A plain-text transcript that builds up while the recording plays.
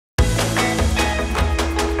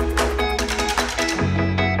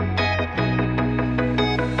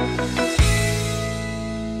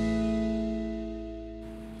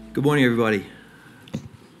Good morning, everybody.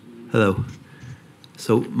 Hello.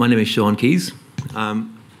 So my name is Sean Keyes.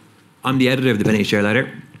 I'm the editor of the Penny Share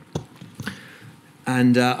Letter.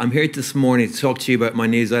 And I'm here this morning to talk to you about my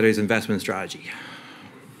newsletter's investment strategy.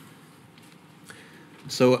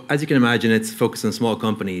 So as you can imagine, it's focused on small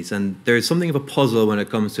companies, and there's something of a puzzle when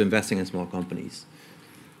it comes to investing in small companies.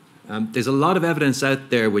 There's a lot of evidence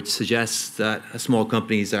out there which suggests that small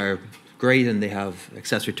companies are great and they have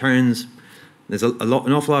excess returns. There's an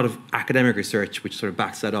awful lot of academic research which sort of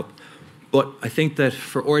backs that up. But I think that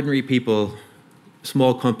for ordinary people,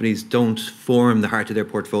 small companies don't form the heart of their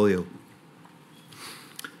portfolio.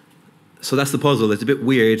 So that's the puzzle. It's a bit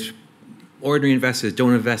weird. Ordinary investors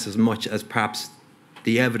don't invest as much as perhaps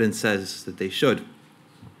the evidence says that they should.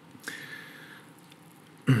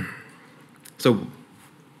 So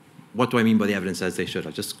what do I mean by the evidence says they should?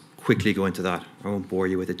 I'll just quickly go into that. I won't bore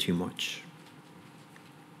you with it too much.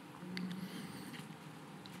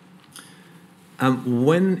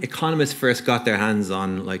 When economists first got their hands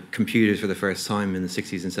on computers for the first time in the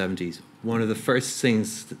 60s and 70s, one of the first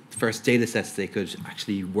data sets they could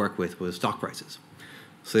actually work with was stock prices.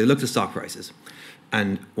 So they looked at stock prices.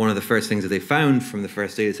 And one of the first things that they found from the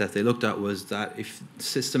first data set they looked at was that if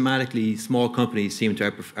systematically small companies seemed to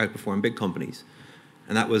outperform big companies.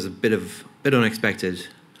 And that was a bit unexpected.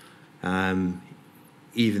 Even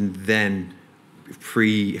then,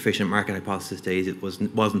 pre-efficient market hypothesis days, it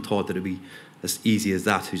wasn't thought that it would be as easy as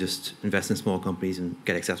that to just invest in small companies and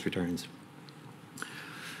get excess returns.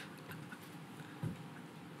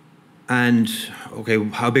 And, okay,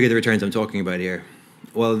 how big are the returns I'm talking about here?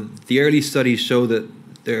 Well, the early studies show that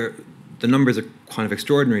the numbers are kind of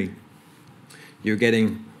extraordinary. You're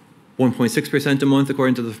getting 1.6% a month,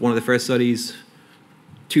 according to one of the first studies,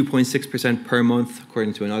 2.6% per month,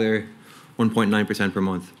 according to another, 1.9% per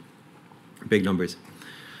month. Big numbers.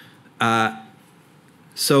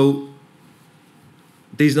 So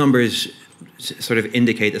these numbers sort of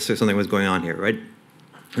indicate that something was going on here, right?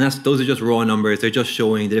 And those are just raw numbers. They're just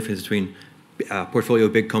showing the difference between a portfolio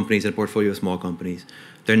of big companies and a portfolio of small companies.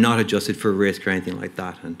 They're not adjusted for risk or anything like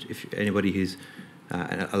that. And if anybody who's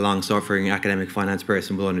a long-suffering academic finance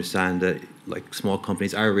person will understand that small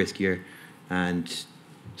companies are riskier, and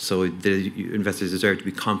so the investors deserve to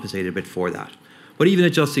be compensated a bit for that. But even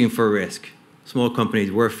adjusting for risk, small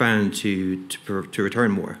companies were found to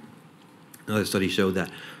return more. Another study showed that,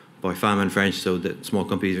 by Fama and French, showed that small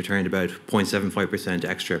companies returned about 0.75%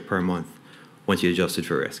 extra per month once you adjusted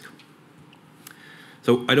for risk.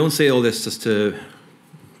 So I don't say all this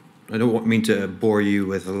I don't mean to bore you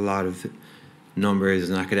with a lot of numbers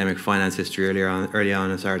and academic finance history early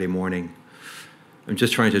on a Saturday morning. I'm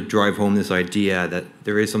just trying to drive home this idea that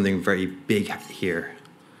there is something very big here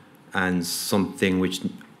and something which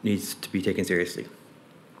needs to be taken seriously.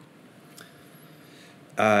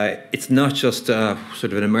 It's not just sort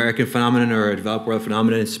of an American phenomenon or a developed world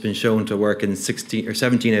phenomenon. It's been shown to work in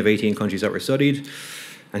 17 of 18 countries that were studied.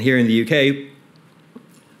 And here in the UK,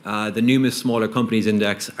 the Numis Smaller Companies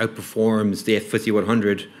Index outperforms the FTSE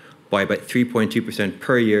 100 by about 3.2%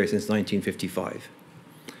 per year since 1955.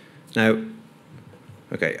 Now,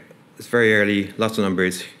 okay, it's very early, lots of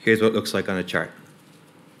numbers. Here's what it looks like on a chart.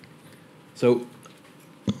 So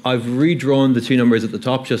I've redrawn the two numbers at the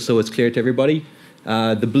top just so it's clear to everybody.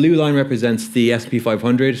 The blue line represents the S&P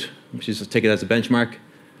 500, which is just take it as a benchmark.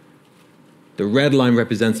 The red line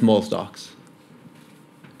represents small stocks.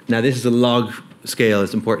 Now this is a log scale,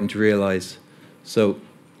 it's important to realize. So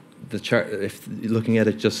the chart, if you're looking at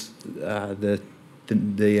it just the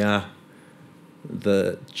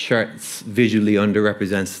charts visually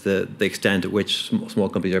underrepresents the extent at which small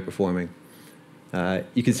companies are performing.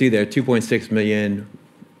 You can see there, 2.6 million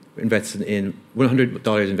invested in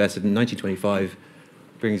 $100 invested in 1925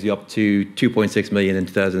 brings you up to 2.6 million in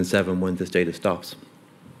 2007 when this data stops.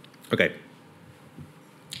 Okay,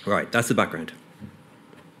 all right, that's the background.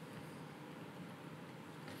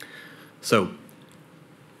 So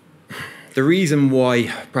the reason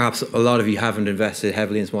why perhaps a lot of you haven't invested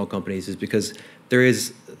heavily in small companies is because there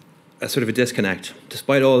is a sort of a disconnect.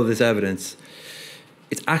 Despite all of this evidence,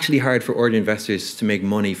 it's actually hard for ordinary investors to make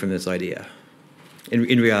money from this idea.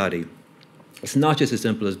 In reality, it's not just as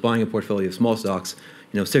simple as buying a portfolio of small stocks,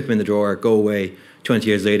 stick them in the drawer, go away, 20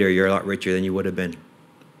 years later, you're a lot richer than you would have been,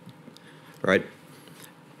 right?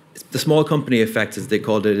 The small company effect, as they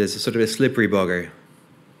called it, is sort of a slippery bugger.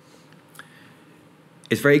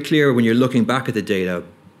 It's very clear when you're looking back at the data,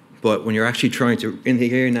 but when you're actually trying to, in the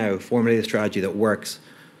here and now, formulate a strategy that works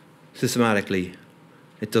systematically,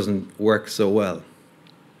 it doesn't work so well.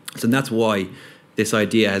 So that's why this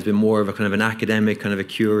idea has been more of a kind of an academic, kind of a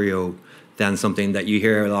curio, than something that you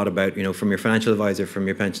hear a lot about, from your financial advisor, from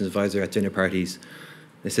your pensions advisor at dinner parties.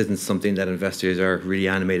 This isn't something that investors are really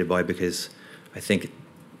animated by, because I think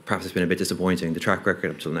perhaps it's been a bit disappointing, the track record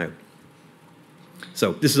up till now.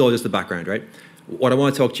 So this is all just the background, right? What I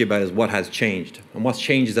want to talk to you about is what has changed. And what's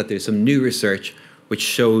changed is that there's some new research which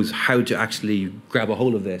shows how to actually grab a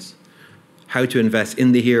hold of this, how to invest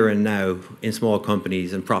in the here and now in small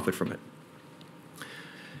companies and profit from it.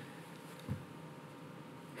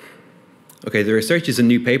 Okay, the research is a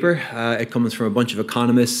new paper. It comes from a bunch of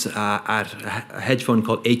economists at a hedge fund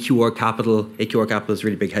called AQR Capital. AQR Capital is a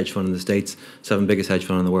really big hedge fund in the States, 7th biggest hedge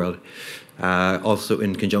fund in the world. Also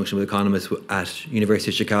in conjunction with economists at University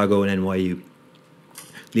of Chicago and NYU.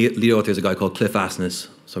 The lead author is a guy called Cliff Asness,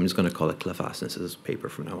 so I'm just going to call it Cliff Asness's paper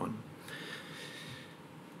from now on.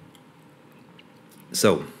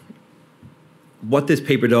 So, what this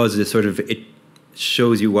paper does is it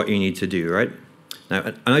shows you what you need to do, right? Now,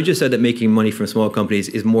 and I just said that making money from small companies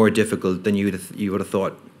is more difficult than you would have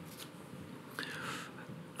thought.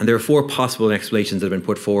 And there are 4 possible explanations that have been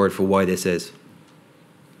put forward for why this is.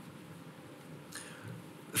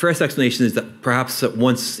 The first explanation is that perhaps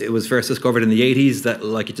once it was first discovered in the 80s, that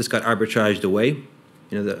it just got arbitraged away.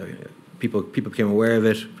 People became aware of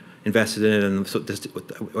it, invested in it, and so this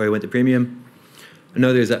way went to premium.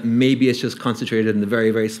 Another is that maybe it's just concentrated in the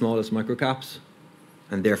very, very smallest microcaps,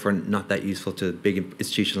 and therefore not that useful to big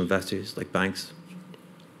institutional investors like banks.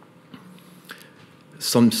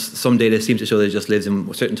 Some data seems to show that it just lives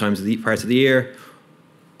in certain parts of the year.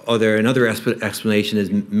 Another explanation is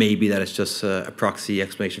maybe that it's just a proxy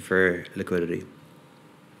explanation for liquidity.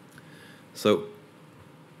 So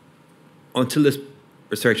until this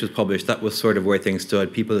research was published, that was sort of where things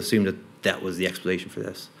stood. People assumed that that was the explanation for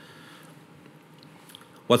this.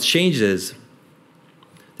 What's changed is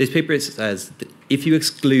this paper says that if you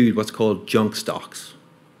exclude what's called junk stocks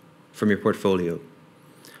from your portfolio,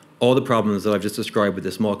 all the problems that I've just described with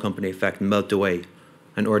the small company effect melt away,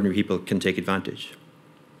 and ordinary people can take advantage.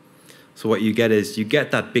 So what you get is you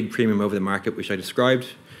get that big premium over the market, which I described.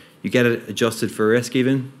 You get it adjusted for risk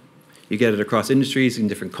even. You get it across industries in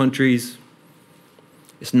different countries.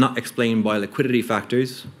 It's not explained by liquidity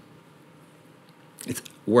factors. It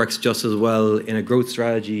works just as well in a growth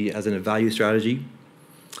strategy as in a value strategy.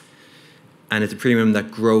 And it's a premium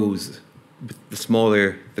that grows the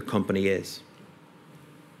smaller the company is.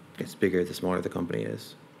 It gets bigger the smaller the company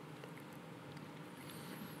is.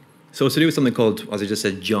 So it's to do with something called, as I just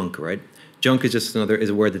said, junk, right? Junk is just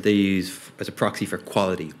a word that they use as a proxy for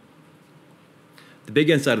quality. The big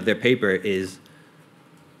insight of their paper is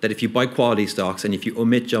that if you buy quality stocks and if you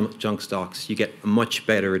omit junk stocks, you get a much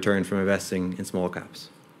better return from investing in small caps.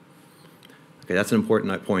 Okay, that's an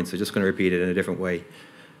important point, so just going to repeat it in a different way.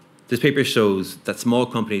 This paper shows that small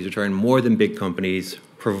companies return more than big companies,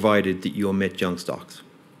 provided that you omit junk stocks.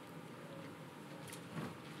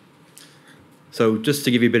 So just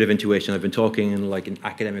to give you a bit of intuition, I've been talking in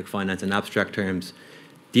academic finance and abstract terms.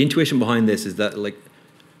 The intuition behind this is that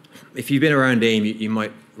if you've been around AIM, you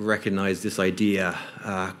might recognize this idea.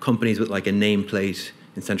 Companies with a nameplate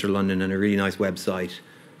in central London and a really nice website,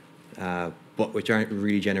 but which aren't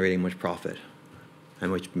really generating much profit,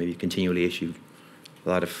 and which maybe continually issue a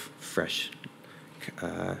lot of fresh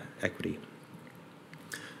equity.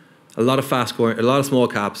 A lot of small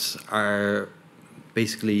caps are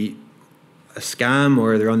basically a scam,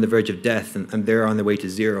 or they're on the verge of death, and they're on their way to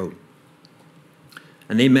zero.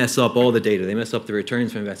 And they mess up all the data. They mess up the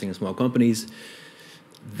returns for investing in small companies.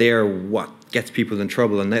 They're what gets people in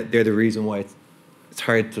trouble, and they're the reason why it's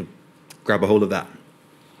hard to grab a hold of that.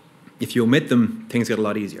 If you omit them, things get a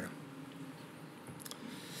lot easier.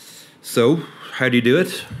 So how do you do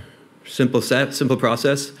it? Simple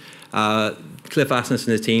process. Cliff Asness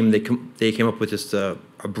and his team, they came up with just a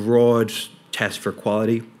broad test for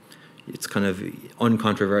quality. It's kind of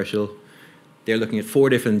uncontroversial. They're looking at 4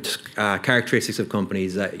 different characteristics of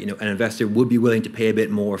companies that an investor would be willing to pay a bit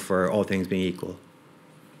more for, all things being equal.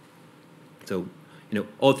 So,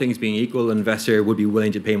 all things being equal, an investor would be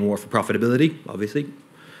willing to pay more for profitability, obviously.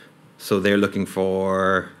 So they're looking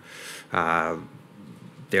for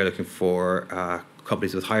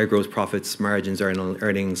companies with higher gross profits, margins,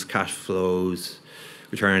 earnings, cash flows,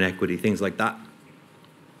 return on equity, things like that.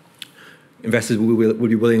 Investors would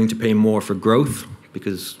be willing to pay more for growth,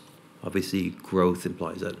 because obviously growth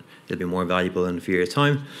implies that it'll be more valuable in a few years'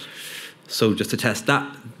 time. So just to test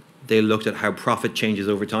that, they looked at how profit changes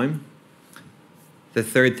over time. The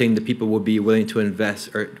third thing that people would be willing to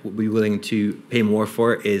invest or would be willing to pay more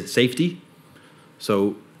for is safety.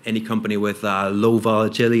 So any company with low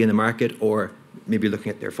volatility in the market, or maybe looking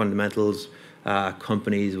at their fundamentals,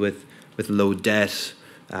 companies with low debt,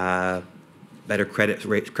 better credit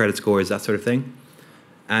scores, that sort of thing.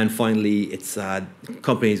 And finally, it's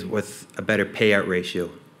companies with a better payout ratio.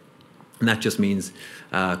 And that just means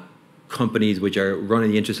companies which are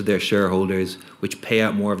running the interest of their shareholders, which pay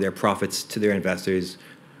out more of their profits to their investors,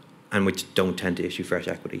 and which don't tend to issue fresh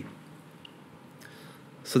equity.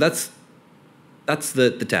 So that's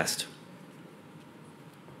the test.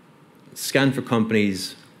 Scan for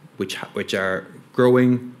companies which are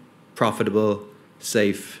growing, profitable,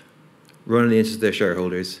 safe, running the interest of their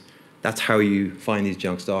shareholders. That's how you find these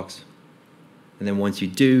junk stocks. And then once you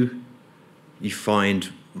do, you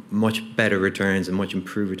find much better returns and much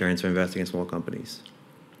improved returns for investing in small companies.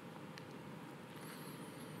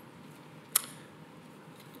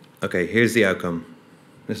 Okay, here's the outcome.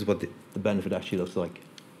 This is what the benefit actually looks like.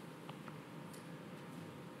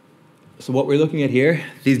 So what we're looking at here,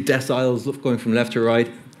 these deciles going from left to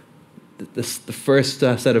right. The first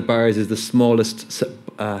set of bars is the smallest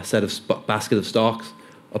set of basket of stocks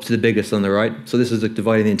up to the biggest on the right. So this is like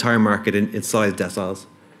dividing the entire market in size deciles.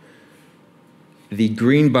 The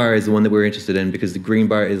green bar is the one that we're interested in because the green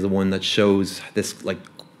bar is the one that shows this like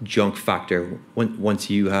junk factor.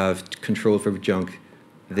 Once you have control for junk,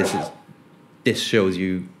 this shows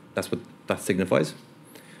you, that's what that signifies.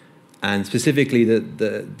 And specifically,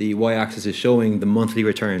 the y-axis is showing the monthly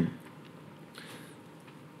return.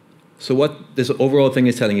 So what this overall thing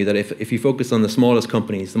is telling you that if you focus on the smallest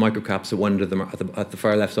companies, the microcaps, the one at the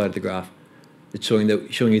far left side of the graph, it's showing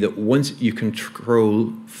you that once you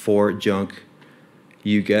control for junk,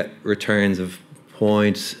 you get returns of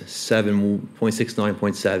 0.69,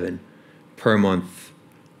 0.7 per month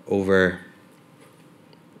over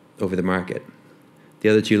the market. The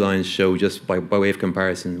other two lines show just by way of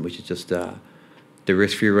comparison, which is just the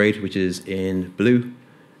risk-free rate, which is in blue,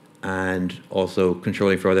 and also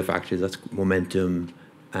controlling for other factors, that's momentum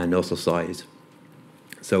and also size.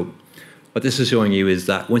 So what this is showing you is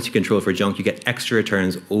that once you control for junk, you get extra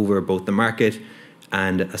returns over both the market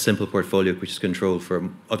and a simple portfolio, which is controlled for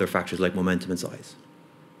other factors like momentum and size.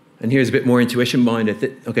 And here's a bit more intuition behind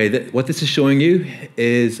it. What this is showing you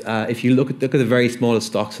is if you look at the very smallest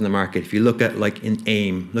stocks in the market, if you look at like in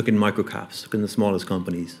AIM, look in microcaps, look in the smallest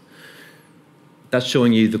companies, that's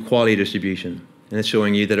showing you the quality distribution. And it's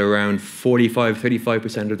showing you that around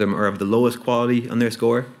 35% of them are of the lowest quality on their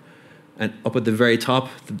score. And up at the very top,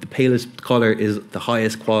 the palest color is the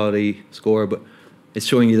highest quality score, but it's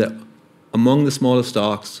showing you that among the smallest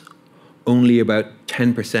stocks, only about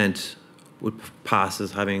 10% would pass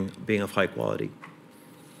as being of high quality.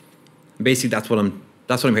 And basically, that's what I'm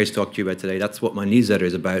here to talk to you about today. That's what my newsletter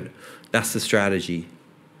is about. That's the strategy.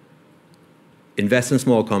 Invest in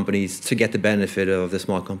small companies to get the benefit of the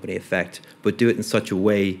small company effect, but do it in such a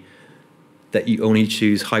way that you only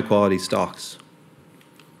choose high quality stocks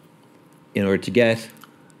in order to get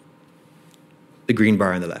the green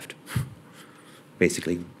bar on the left,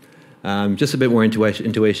 basically. Just a bit more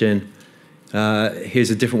intuition. Here's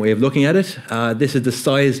a different way of looking at it. This is the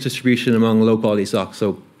size distribution among low quality stocks.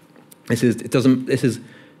 So this is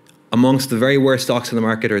amongst the very worst stocks in the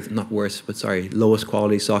market, or not worst, but sorry, lowest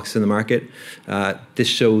quality stocks in the market. This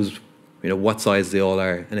shows what size they all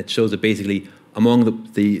are, and it shows that basically among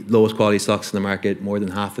the lowest quality stocks in the market, more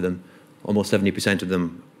than half of them, almost 70% of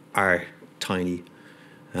them, are tiny,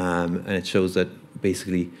 and it shows that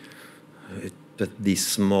basically that the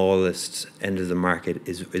smallest end of the market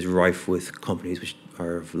is rife with companies which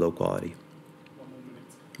are of low quality.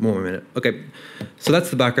 One more minute. Okay, so that's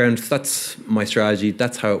the background. That's my strategy.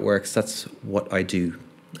 That's how it works. That's what I do.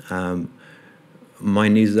 My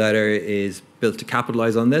newsletter is built to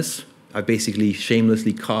capitalize on this. I basically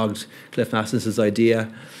shamelessly cogged Cliff Nassis's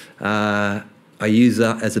idea. I use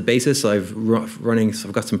that as a basis. I've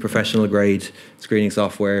got some professional grade screening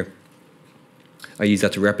software. I use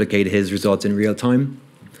that to replicate his results in real time.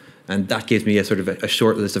 And that gives me a sort of a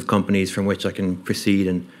short list of companies from which I can proceed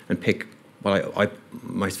and pick what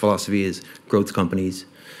my philosophy is growth companies.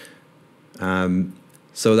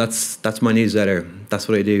 So that's my newsletter. That's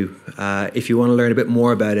what I do. If you want to learn a bit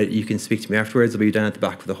more about it, you can speak to me afterwards. I'll be down at the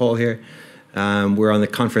back of the hall here. We're on the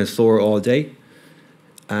conference floor all day.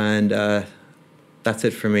 And that's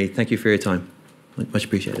it for me. Thank you for your time. Much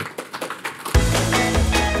appreciated.